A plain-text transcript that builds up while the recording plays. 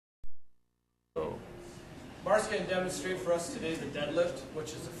Mark's going to demonstrate for us today the deadlift, which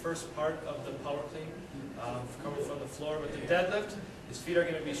is the first part of the power clean, coming from the floor. With the deadlift, his feet are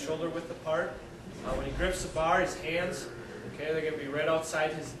going to be shoulder width apart. When he grips the bar, his hands, okay, they're going to be right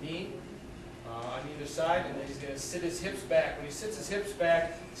outside his knee on either side, and then he's going to sit his hips back. When he sits his hips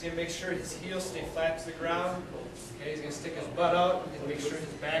back, he's going to make sure his heels stay flat to the ground. Okay, he's going to stick his butt out and make sure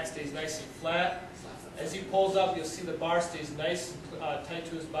his back stays nice and flat. As he pulls up, you'll see the bar stays nice and tight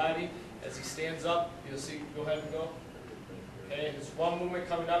to his body. As he stands up, you'll see, go ahead and go. Okay, there's one movement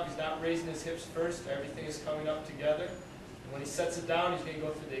coming up. He's not raising his hips first. Everything is coming up together. And when he sets it down, he's going to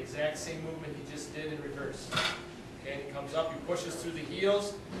go through the exact same movement he just did in reverse. Okay, and he comes up, he pushes through the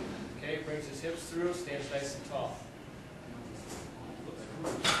heels. Okay, brings his hips through, stands nice and tall.